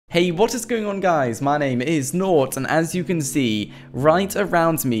Hey, what is going on, guys? My name is Nort, and as you can see, right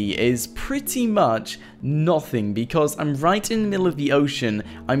around me is pretty much nothing because I'm right in the middle of the ocean.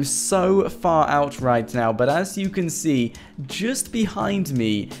 I'm so far out right now, but as you can see, just behind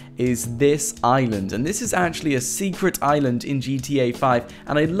me is this island, and this is actually a secret island in GTA 5,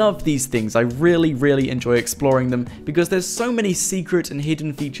 and I love these things. I really enjoy exploring them because there's so many secret and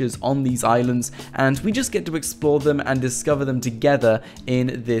hidden features on these islands, and we just get to explore them and discover them together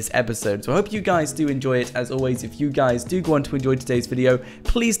in this episode. So I hope you guys do enjoy it. As always, if you guys do want to enjoy today's video,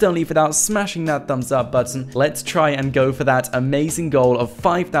 please don't leave without smashing that thumbs up button. Let's try and go for that amazing goal of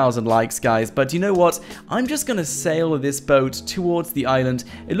 5,000 likes, guys. But you know what? I'm just gonna sail this boat towards the island.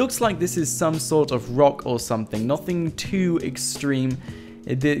 It looks like this is some sort of rock or something, nothing too extreme.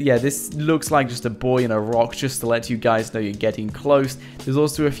 Yeah, this looks like just a buoy in a rock, just to let you guys know you're getting close. There's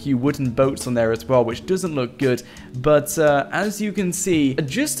also a few wooden boats on there as well, which doesn't look good. But as you can see,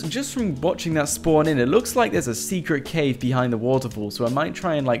 just from watching that spawn in, it looks like there's a secret cave behind the waterfall. So I might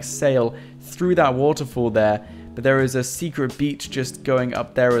try and like sail through that waterfall there. But there is a secret beach just going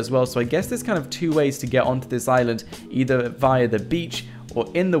up there as well. So I guess there's kind of two ways to get onto this island, either via the beach or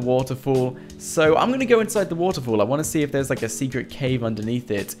in the waterfall. So I'm going to go inside the waterfall. I want to see if there's like a secret cave underneath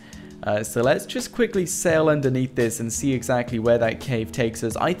it. So let's just quickly sail underneath this and see exactly where that cave takes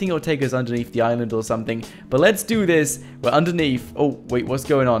us. I think it'll take us underneath the island or something. But let's do this. We're underneath. Oh, wait, what's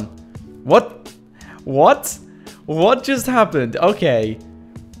going on? What? What? What just happened? Okay.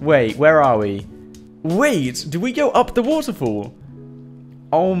 Wait, where are we? Wait, do we go up the waterfall?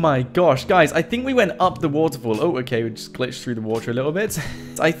 Oh my gosh, guys, I think we went up the waterfall. Oh, okay, we just glitched through the water a little bit.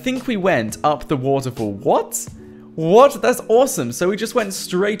 I think we went up the waterfall. What? What? That's awesome. So we just went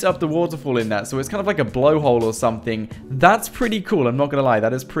straight up the waterfall in that. So it's kind of like a blowhole or something. That's pretty cool. I'm not going to lie.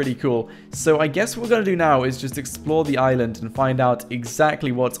 That is pretty cool. So I guess what we're going to do now is just explore the island and find out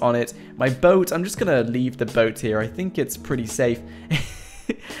exactly what's on it. My boat, I'm just going to leave the boat here. I think it's pretty safe.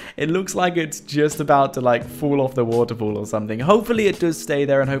 It looks like it's just about to like fall off the waterfall or something. Hopefully it does stay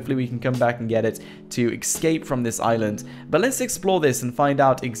there, and hopefully we can come back and get it to escape from this island. But let's explore this and find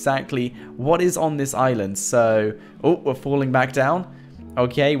out exactly what is on this island. So, oh, we're falling back down.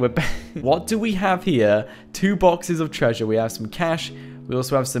 Okay, we're what do we have here? 2 boxes of treasure. We have some cash. We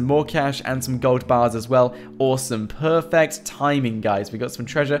also have some more cash and some gold bars as well. Awesome. Perfect timing, guys. We got some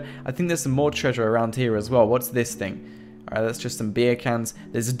treasure. I think there's some more treasure around here as well. What's this thing? Alright, that's just some beer cans.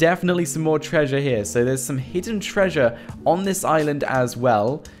 There's definitely some more treasure here. So there's some hidden treasure on this island as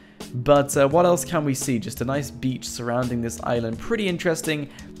well. But what else can we see? Just a nice beach surrounding this island. Pretty interesting.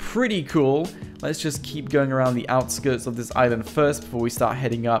 Pretty cool. Let's just keep going around the outskirts of this island first before we start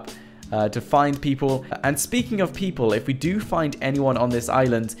heading up to find people. And speaking of people, if we do find anyone on this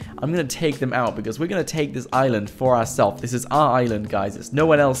island, I'm going to take them out because we're going to take this island for ourselves. This is our island, guys. It's no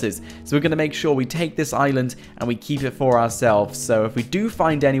one else's. So we're going to make sure we take this island and we keep it for ourselves. So if we do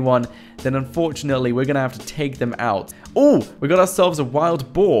find anyone, then unfortunately we're going to have to take them out. Oh, we got ourselves a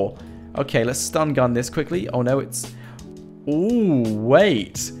wild boar. Okay, let's stun gun this quickly. Oh no, it's... Oh,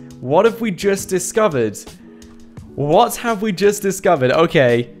 wait. What have we just discovered? What have we just discovered?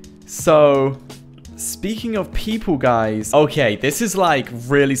 Okay. So, speaking of people, guys. Okay, this is like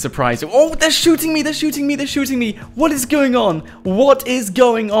really surprising. Oh, they're shooting me. They're shooting me. They're shooting me. What is going on? What is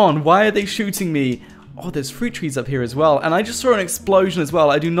going on? Why are they shooting me? Oh, there's fruit trees up here as well. And I just saw an explosion as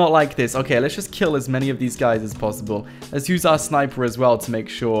well. I do not like this. Okay, let's just kill as many of these guys as possible. Let's use our sniper as well to make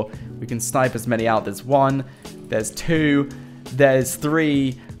sure we can snipe as many out. There's 1. There's 2. There's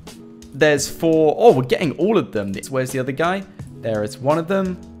 3. There's 4. Oh, we're getting all of them. Where's the other guy? There is one of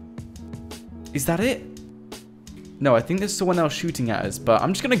them. Is that it? No, I think there's someone else shooting at us, but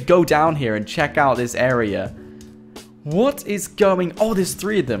I'm just going to go down here and check out this area. What is going... Oh, there's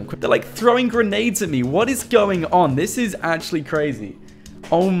 3 of them. They're like throwing grenades at me. What is going on? This is actually crazy.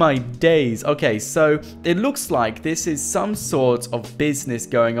 Oh my days. Okay, so it looks like this is some sort of business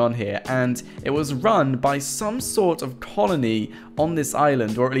going on here, and it was run by some sort of colony on this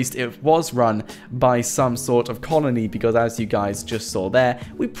island, or at least it was run by some sort of colony, because as you guys just saw there,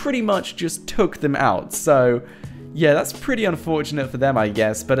 we pretty much just took them out. So yeah, that's pretty unfortunate for them, I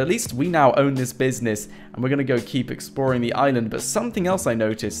guess, but at least we now own this business, and we're going to go keep exploring the island. But something else I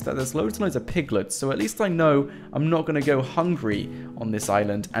noticed, that there's loads and loads of piglets, so at least I know I'm not going to go hungry on this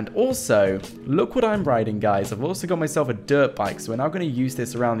island. And also, look what I'm riding, guys. I've also got myself a dirt bike, so we're now going to use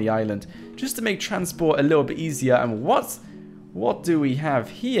this around the island, just to make transport a little bit easier. And what do we have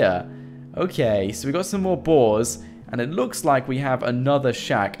here? Okay, so we got some more boars. And it looks like we have another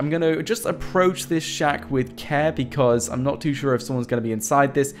shack. I'm going to just approach this shack with care because I'm not too sure if someone's going to be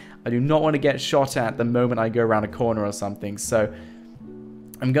inside this. I do not want to get shot at the moment I go around a corner or something. So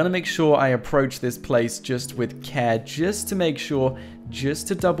I'm going to make sure I approach this place just with care, just to make sure, just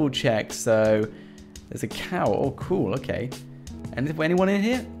to double check. So, there's a cow. Oh, cool. Okay. Anyone in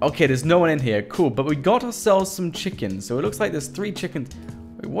here? Okay, there's no one in here. Cool. But we got ourselves some chickens. So, it looks like there's 3 chickens.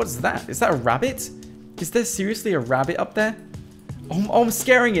 Wait, what's that? Is that a rabbit? Is there seriously a rabbit up there? Oh, I'm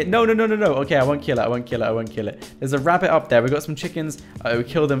scaring it. No. Okay, I won't kill it. There's a rabbit up there. We got some chickens. Oh,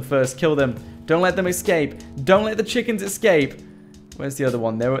 kill them first. Kill them. Don't let them escape. Don't let the chickens escape. Where's the other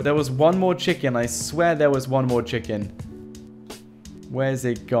one? There was one more chicken. I swear there was one more chicken. Where's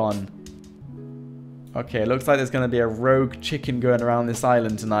it gone? Okay, it looks like there's going to be a rogue chicken going around this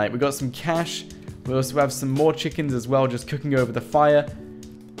island tonight. We got some cash. We also have some more chickens as well, just cooking over the fire.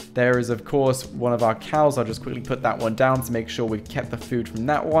 There is, of course, one of our cows. I'll just quickly put that one down to make sure we've kept the food from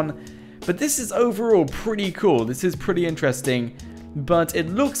that one. But this is overall pretty cool. This is pretty interesting. But it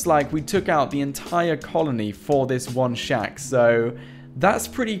looks like we took out the entire colony for this one shack. So that's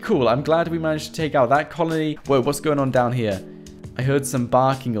pretty cool. I'm glad we managed to take out that colony. Whoa, what's going on down here? I heard some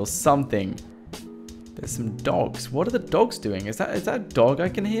barking or something. There's some dogs. What are the dogs doing? Is that a dog I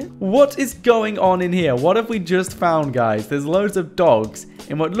can hear? What is going on in here? What have we just found, guys? There's loads of dogs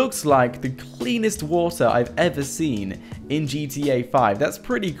in what looks like the cleanest water I've ever seen in GTA 5. That's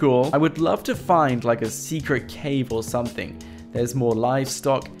pretty cool. I would love to find like a secret cave or something. There's more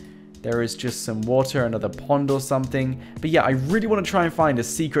livestock. There is just some water, another pond or something. But yeah, I really want to try and find a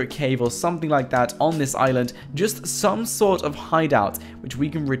secret cave or something like that on this island. Just some sort of hideout which we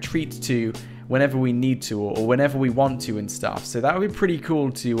can retreat to whenever we need to or whenever we want to and stuff. So that would be pretty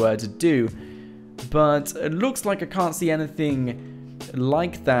cool to do. But it looks like I can't see anything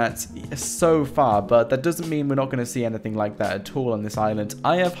like that so far, but that doesn't mean we're not going to see anything like that at all on this island.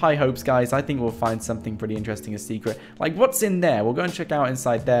 I have high hopes, guys. I think we'll find something pretty interesting, a secret. Like, what's in there? We'll go and check out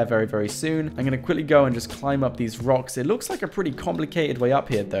inside there very, very soon. I'm going to quickly go and just climb up these rocks. It looks like a pretty complicated way up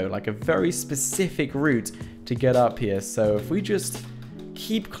here, though. Like a very specific route to get up here. So if we just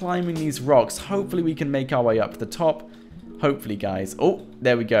keep climbing these rocks, hopefully we can make our way up to the top. Hopefully, guys. Oh,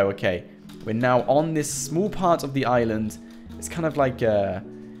 there we go. Okay. We're now on this small part of the island. It's kind of like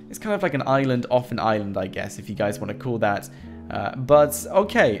an island off an island, I guess, if you guys want to call that. But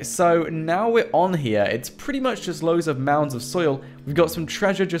okay, so now we're on here. It's pretty much just loads of mounds of soil. We've got some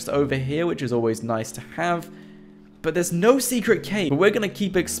treasure just over here, which is always nice to have. But there's no secret cave. But we're going to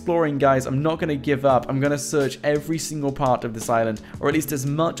keep exploring, guys. I'm not going to give up. I'm going to search every single part of this island, or at least as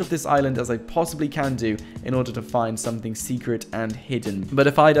much of this island as I possibly can do in order to find something secret and hidden. But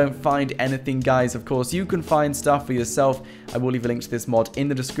if I don't find anything, guys, of course, you can find stuff for yourself. I will leave a link to this mod in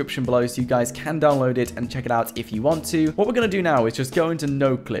the description below so you guys can download it and check it out if you want to. What we're going to do now is just go into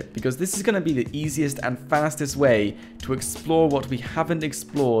NoClip, because this is going to be the easiest and fastest way to explore what we haven't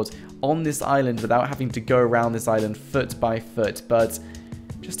explored on this island without having to go around this island foot by foot. But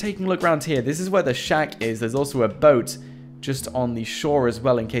just taking a look around here, this is where the shack is. There's also a boat just on the shore as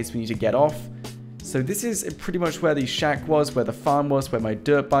well in case we need to get off. So this is pretty much where the shack was, where the farm was, where my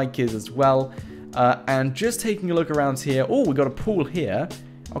dirt bike is as well. And just taking a look around here. Oh, we got a pool here.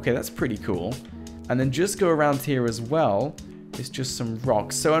 Okay, that's pretty cool. And then just go around here as well. It's just some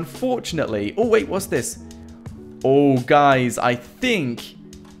rocks. So unfortunately... Oh, wait, what's this? Oh, guys, I think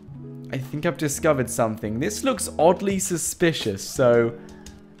I've discovered something. This looks oddly suspicious, so...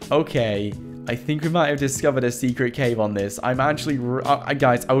 Okay, I think we might have discovered a secret cave on this. I'm actually...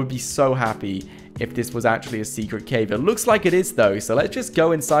 guys, I would be so happy if this was actually a secret cave. It looks like it is, though, so let's just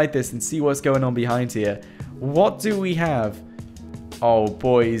go inside this and see what's going on behind here. What do we have? Oh,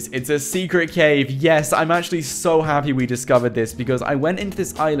 boys, it's a secret cave. Yes, I'm actually so happy we discovered this, because I went into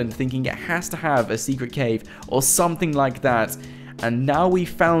this island thinking it has to have a secret cave or something like that. And now we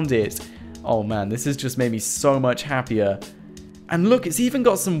found it. Oh man, this has just made me so much happier. And look, it's even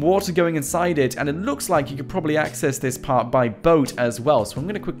got some water going inside it, and it looks like you could probably access this part by boat as well. So I'm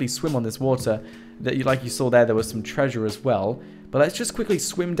going to quickly swim on this water. Like you saw there was some treasure as well. But let's just quickly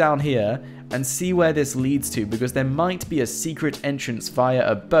swim down here and see where this leads to, because there might be a secret entrance via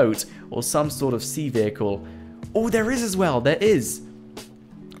a boat or some sort of sea vehicle. Oh, there is as well. There is.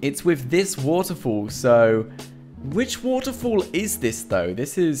 It's with this waterfall, so... Which waterfall is this, though?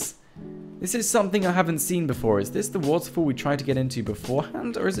 This is something I haven't seen before. Is this the waterfall we tried to get into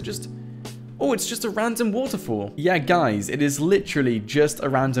beforehand? Or is it just... Oh, it's just a random waterfall. Yeah, guys, it is literally just a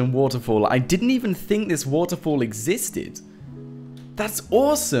random waterfall. I didn't even think this waterfall existed. That's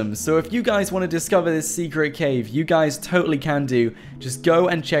awesome. So if you guys want to discover this secret cave, you guys totally can do. Just go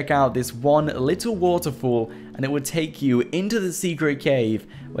and check out this one little waterfall, and it would take you into the secret cave,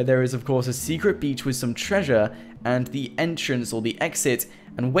 where there is, of course, a secret beach with some treasure, and the entrance or the exit.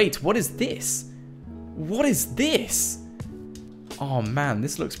 And wait, what is this? What is this? Oh man,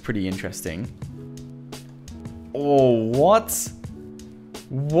 this looks pretty interesting. Oh, what?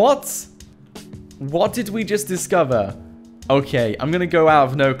 What? What did we just discover? Okay, I'm gonna go out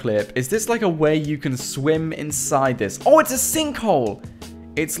of no clip. Is this like a way you can swim inside this? Oh, it's a sinkhole!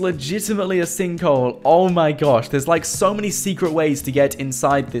 It's legitimately a sinkhole. Oh my gosh, there's like so many secret ways to get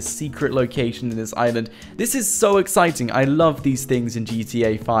inside this secret location in this island. This is so exciting. I love these things in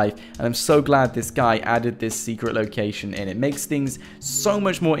GTA 5, and I'm so glad this guy added this secret location in. It makes things so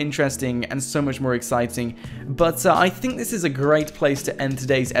much more interesting and so much more exciting. But I think this is a great place to end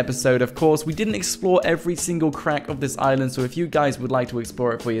today's episode. Of course, we didn't explore every single crack of this island, so if you guys would like to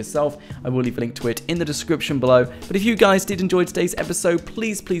explore it for yourself, I will leave a link to it in the description below. But if you guys did enjoy today's episode, please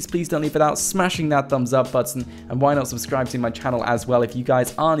don't leave without smashing that thumbs up button, and why not subscribe to my channel as well if you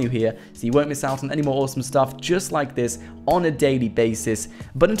guys are new here, so you won't miss out on any more awesome stuff just like this on a daily basis.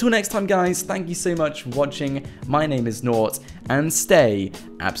 But until next time guys, thank you so much for watching. My name is Nort, and stay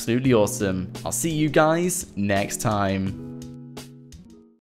absolutely awesome. I'll see you guys next time.